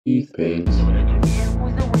Keith paints.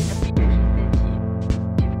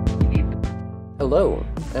 Hello,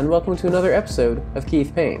 and welcome to another episode of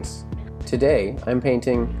Keith Paints. Today, I'm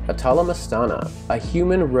painting Atala Mastana, a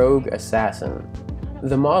human rogue assassin.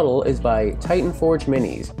 The model is by Titan Forge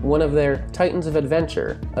Minis, one of their Titans of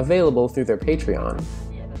Adventure, available through their Patreon.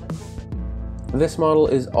 This model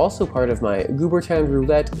is also part of my Goobertown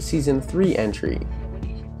Roulette Season 3 entry,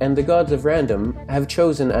 and the gods of random have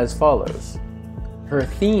chosen as follows. Her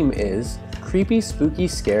theme is creepy, spooky,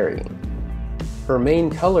 scary. Her main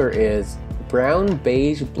color is brown,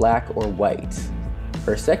 beige, black, or white.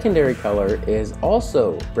 Her secondary color is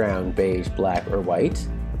also brown, beige, black, or white.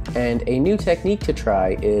 And a new technique to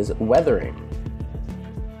try is weathering.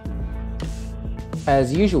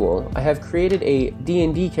 As usual, I have created a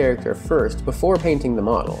D&D character first before painting the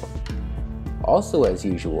model. Also as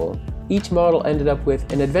usual, each model ended up with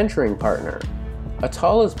an adventuring partner.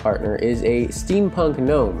 Atala's partner is a steampunk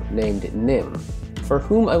gnome named Nim, for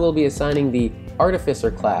whom I will be assigning the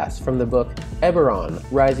Artificer class from the book Eberron,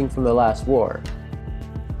 Rising from the Last War.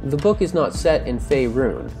 The book is not set in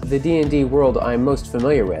Faerun, the D&D world I'm most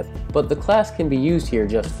familiar with, but the class can be used here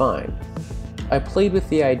just fine. I played with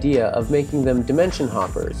the idea of making them dimension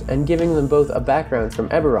hoppers and giving them both a background from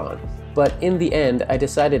Eberron, but in the end I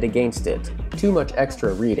decided against it. Too much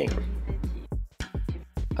extra reading.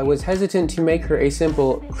 I was hesitant to make her a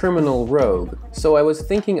simple criminal rogue, so I was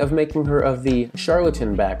thinking of making her of the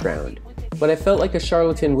charlatan background, but I felt like a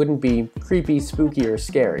charlatan wouldn't be creepy, spooky, or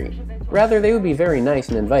scary. Rather, they would be very nice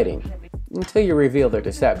and inviting, until you reveal their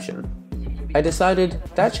deception. I decided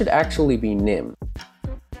that should actually be Nim.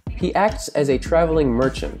 He acts as a traveling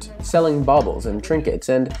merchant, selling baubles and trinkets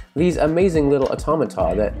and these amazing little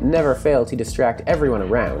automata that never fail to distract everyone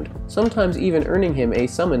around, sometimes even earning him a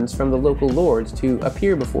summons from the local lords to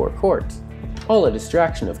appear before court. All a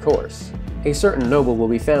distraction, of course. A certain noble will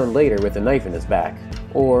be found later with a knife in his back,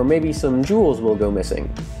 or maybe some jewels will go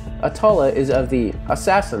missing. Atala is of the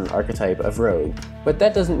assassin archetype of rogue, but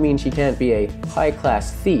that doesn't mean she can't be a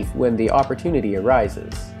high-class thief when the opportunity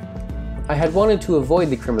arises. I had wanted to avoid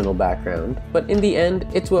the criminal background, but in the end,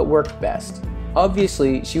 it's what worked best.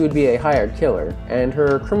 Obviously, she would be a hired killer, and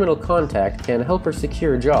her criminal contact can help her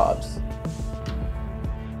secure jobs.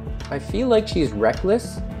 I feel like she's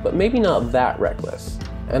reckless, but maybe not that reckless.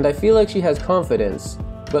 And I feel like she has confidence,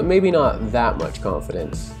 but maybe not that much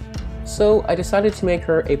confidence. So I decided to make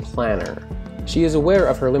her a planner. She is aware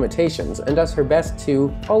of her limitations and does her best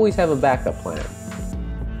to always have a backup plan.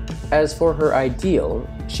 As for her ideal,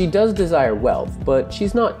 she does desire wealth, but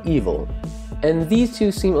she's not evil, and these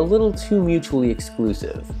two seem a little too mutually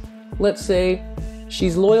exclusive. Let's say,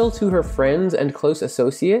 she's loyal to her friends and close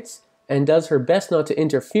associates, and does her best not to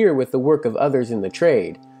interfere with the work of others in the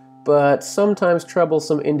trade, but sometimes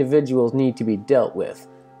troublesome individuals need to be dealt with,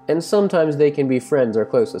 and sometimes they can be friends or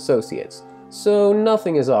close associates, so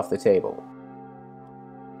nothing is off the table.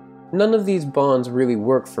 None of these bonds really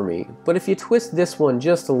work for me, but if you twist this one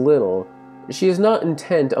just a little, she is not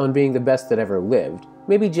intent on being the best that ever lived,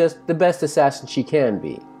 maybe just the best assassin she can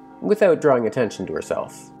be, without drawing attention to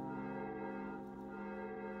herself.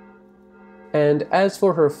 And as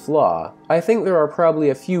for her flaw, I think there are probably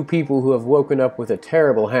a few people who have woken up with a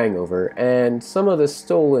terrible hangover and some of the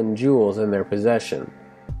stolen jewels in their possession.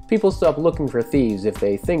 People stop looking for thieves if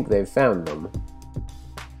they think they've found them.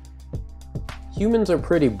 Humans are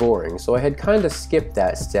pretty boring, so I had kinda skipped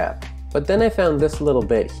that step, but then I found this little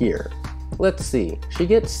bit here. Let's see, she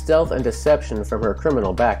gets stealth and deception from her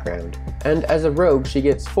criminal background, and as a rogue she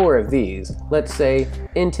gets 4 of these, let's say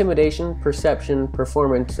intimidation, perception,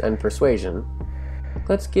 performance, and persuasion.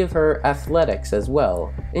 Let's give her athletics as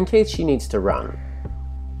well, in case she needs to run.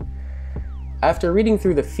 After reading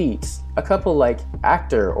through the feats, a couple like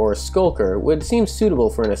actor or skulker would seem suitable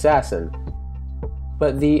for an assassin,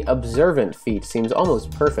 but the observant feat seems almost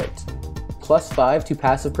perfect. +5 to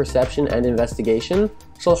passive perception and investigation,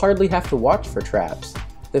 she'll hardly have to watch for traps.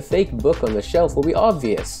 The fake book on the shelf will be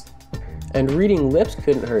obvious. And reading lips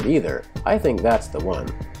couldn't hurt either. I think that's the one.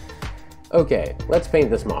 Okay, let's paint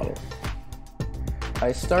this model.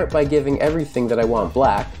 I start by giving everything that I want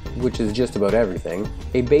black, which is just about everything,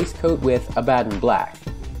 a base coat with Abaddon black.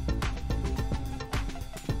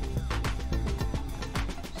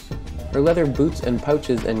 Her leather boots and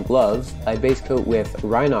pouches and gloves, I base coat with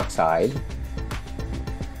Rhinox hide.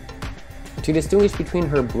 To distinguish between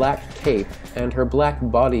her black cape and her black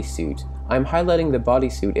bodysuit, I'm highlighting the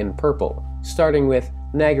bodysuit in purple, starting with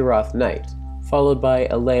Nagaroth Night, followed by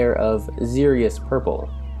a layer of Xerius purple.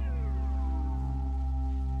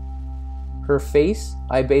 Her face,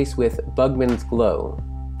 I base with Bugman's Glow.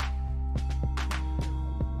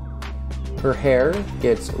 Her hair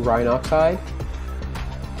gets Rhinox hide.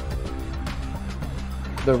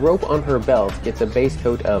 The rope on her belt gets a base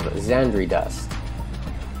coat of Xandri dust.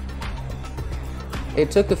 It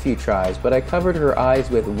took a few tries, but I covered her eyes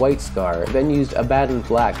with white scar, then used Abaddon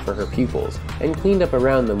black for her pupils, and cleaned up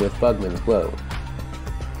around them with Bugman's glow.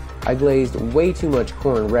 I glazed way too much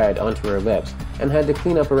corn red onto her lips, and had to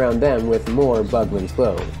clean up around them with more Bugman's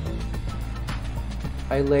glow.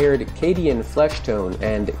 I layered Cadian flesh tone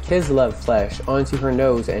and Kislev flesh onto her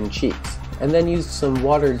nose and cheeks, and then used some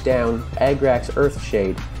watered down Agrax earth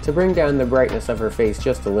shade to bring down the brightness of her face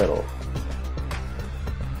just a little.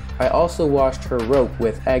 I also washed her rope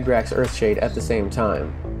with Agrax Earthshade at the same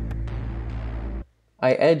time.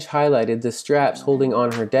 I edge highlighted the straps holding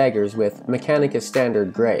on her daggers with Mechanicus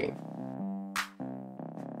Standard Grey.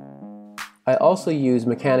 I also use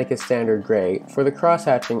Mechanicus Standard Grey for the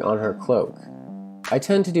cross-hatching on her cloak. I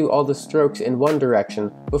tend to do all the strokes in one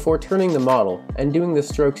direction before turning the model and doing the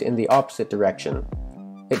strokes in the opposite direction.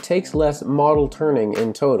 It takes less model turning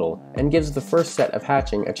in total and gives the first set of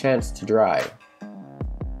hatching a chance to dry.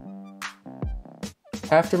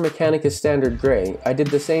 After Mechanicus Standard Grey, I did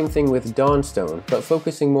the same thing with Dawnstone, but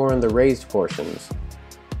focusing more on the raised portions.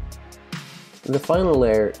 The final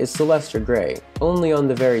layer is Celestra Grey, only on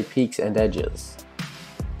the very peaks and edges.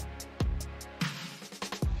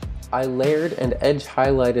 I layered and edge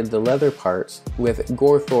highlighted the leather parts with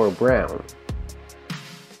Gorthor Brown.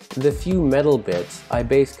 The few metal bits I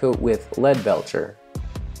base coat with Leadbelcher.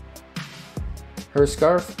 Her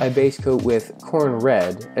scarf I base coat with Corn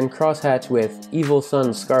Red and crosshatch with Evil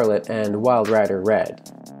Sun Scarlet and Wild Rider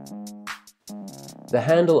Red. The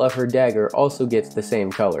handle of her dagger also gets the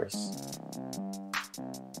same colors.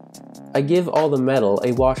 I give all the metal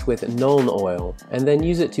a wash with Nuln oil and then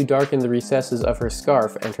use it to darken the recesses of her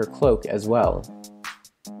scarf and her cloak as well.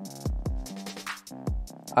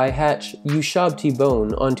 I hatch Ushabti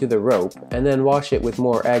bone onto the rope and then wash it with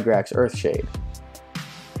more Agrax Earthshade.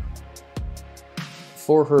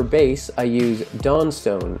 For her base, I use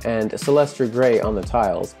Dawnstone and Celestra Grey on the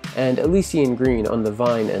tiles, and Elysian Green on the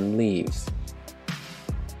vine and leaves.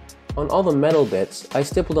 On all the metal bits, I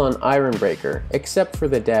stippled on Ironbreaker, except for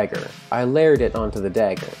the dagger. I layered it onto the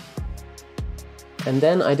dagger. And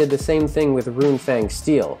then I did the same thing with Runefang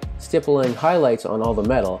Steel, stippling highlights on all the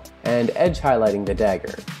metal, and edge highlighting the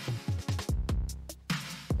dagger.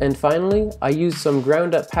 And finally, I used some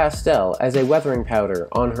ground up pastel as a weathering powder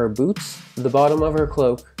on her boots, the bottom of her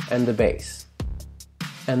cloak, and the base.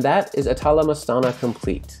 And that is Atala Mastana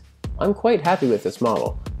complete. I'm quite happy with this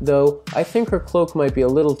model, though I think her cloak might be a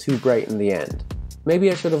little too bright in the end. Maybe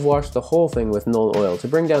I should have washed the whole thing with Nuln oil to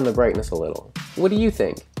bring down the brightness a little. What do you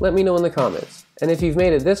think? Let me know in the comments. And if you've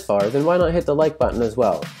made it this far, then why not hit the like button as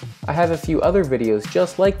well? I have a few other videos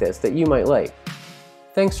just like this that you might like.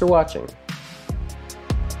 Thanks for watching.